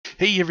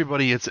Hey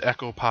everybody, it's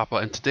Echo Papa,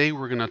 and today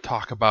we're going to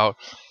talk about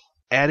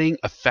adding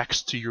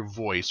effects to your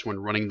voice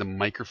when running the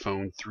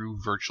microphone through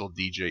Virtual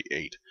DJ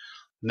 8.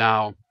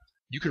 Now,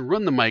 you can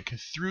run the mic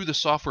through the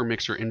software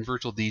mixer in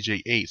Virtual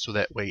DJ 8, so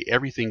that way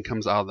everything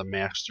comes out of the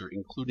master,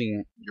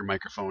 including your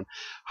microphone.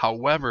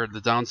 However,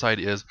 the downside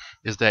is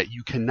that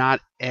you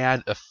cannot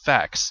add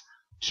effects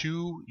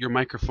to your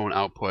microphone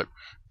output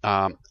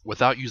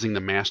without using the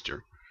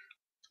master.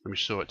 Let me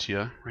show it to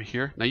you right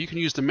here. Now you can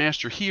use the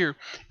master here,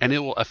 and it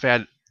will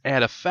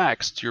add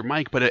effects to your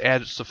mic, but it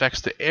adds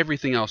effects to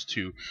everything else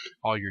too,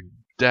 all your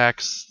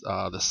decks,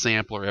 the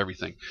sampler,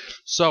 everything.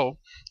 So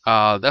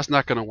that's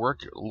not going to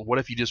work. What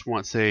if you just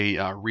want, say,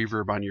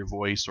 reverb on your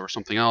voice or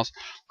something else?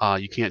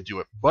 You can't do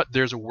it. But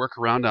there's a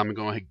workaround. I'm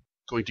going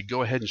to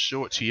go ahead and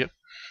show it to you.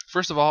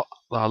 First of all,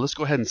 let's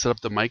go ahead and set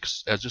up the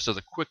mics just as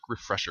a quick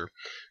refresher.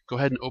 Go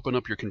ahead and open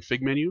up your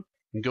config menu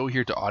and go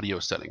here to audio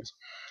settings.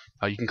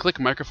 You can click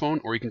microphone,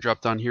 or you can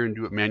drop down here and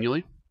do it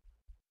manually.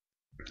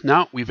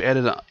 Now we've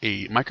added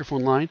a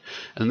microphone line,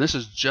 and this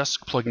is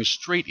just plugging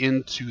straight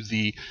into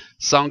the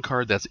sound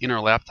card that's in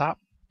our laptop.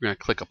 We're going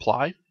to click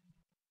apply.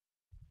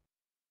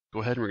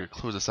 Go ahead and we're going to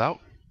close this out.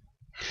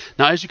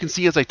 Now, as you can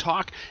see as I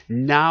talk,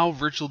 now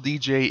Virtual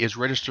DJ is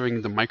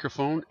registering the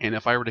microphone, and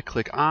if I were to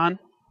click on,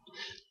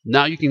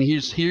 now you can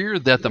hear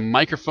that the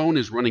microphone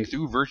is running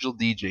through Virtual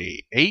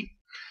DJ 8,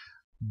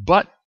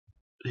 but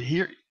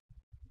here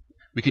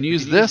we can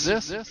use this,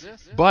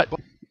 but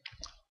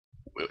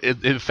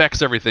it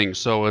affects everything,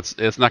 so it's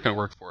not going to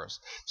work for us.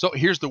 So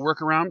here's the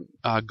workaround.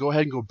 Go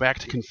ahead and go back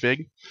to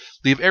config.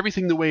 Leave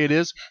everything the way it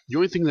is. The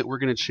only thing that we're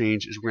going to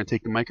change is we're going to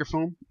take the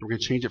microphone, we're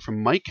going to change it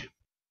from mic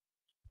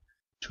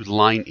to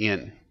line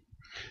in.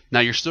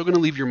 Now you're still going to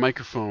leave your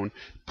microphone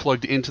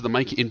plugged into the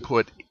mic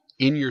input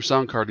in your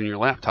sound card in your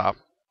laptop,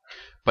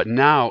 but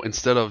now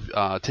instead of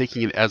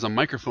taking it as a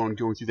microphone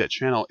going through that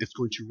channel, it's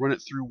going to run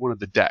it through one of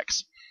the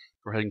decks.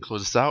 Go ahead and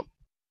close this out.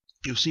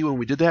 You'll see when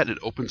we did that, it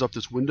opens up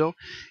this window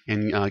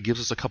and gives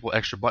us a couple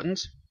extra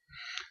buttons.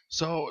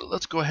 So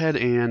let's go ahead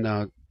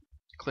and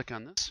click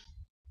on this.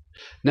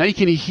 Now you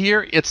can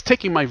hear it's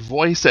taking my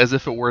voice as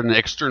if it were an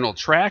external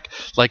track,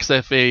 like say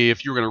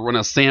if you were going to run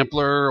a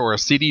sampler or a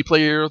CD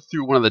player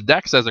through one of the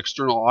decks as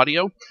external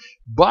audio.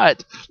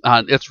 But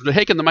it's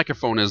taking the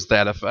microphone as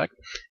that effect.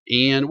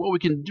 And what we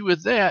can do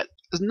with that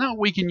is now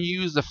we can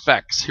use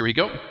effects. Here we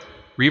go.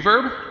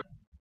 Reverb.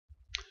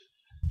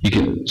 You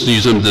can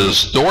use some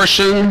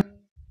distortion.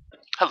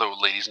 Hello,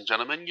 ladies and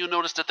gentlemen. You'll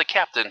notice that the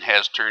captain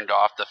has turned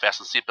off the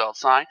fasten seatbelt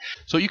sign.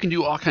 So you can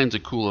do all kinds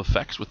of cool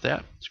effects with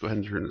that. Let's go ahead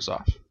and turn this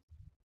off.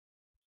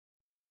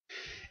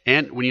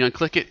 And when you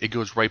unclick it, it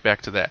goes right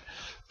back to that,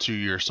 to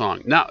your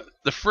song. Now,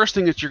 the first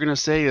thing that you're going to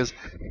say is,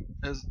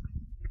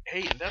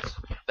 hey,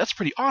 that's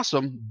pretty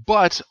awesome,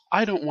 but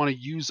I don't want to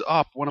use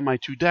up one of my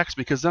two decks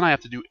because then I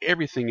have to do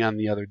everything on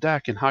the other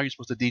deck, and how are you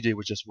supposed to DJ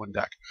with just one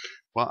deck?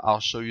 Well, I'll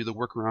show you the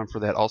workaround for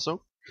that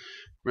also.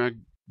 We're going to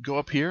go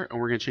up here, and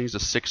we're going to change the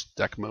 6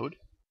 deck mode.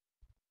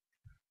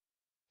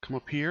 Come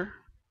up here,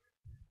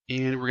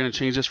 and we're going to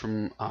change this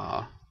from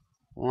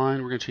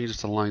line, we're going to change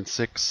this to line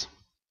 6.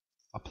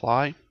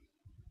 Apply.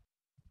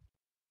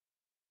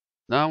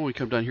 Now when we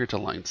come down here to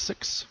line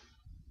 6,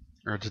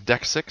 or to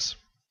deck 6,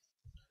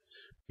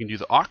 we can do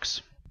the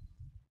aux.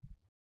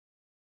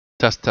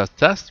 Test, test,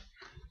 test.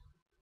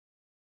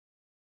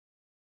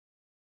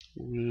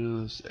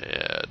 Let's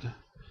add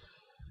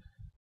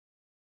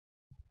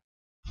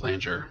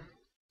flanger.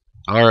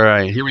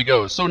 Alright, here we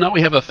go. So now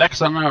we have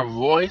effects on our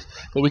voice,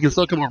 but we can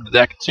still come over to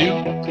deck 2,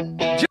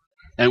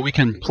 and we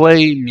can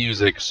play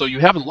music. So you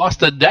haven't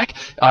lost a deck,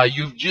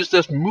 you've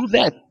just moved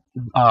that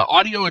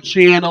audio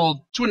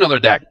channel to another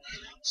deck.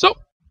 So,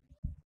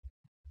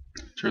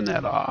 turn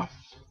that off.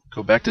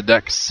 Go back to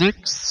deck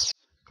 6.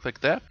 Click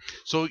that.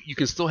 So you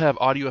can still have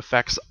audio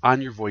effects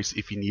on your voice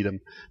if you need them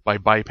by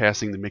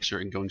bypassing the mixer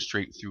and going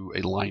straight through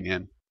a line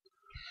in.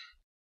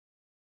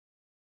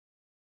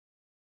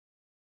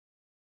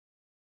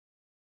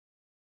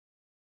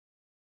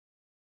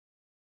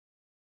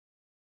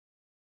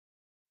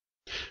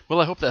 Well,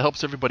 I hope that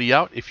helps everybody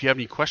out. If you have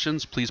any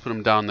questions, please put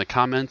them down in the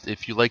comments.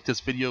 If you like this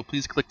video,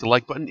 please click the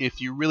like button.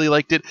 If you really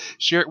liked it,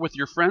 share it with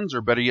your friends,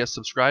 or better yet,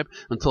 subscribe.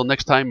 Until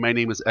next time, my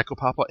name is Echo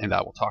Papa, and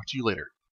I will talk to you later.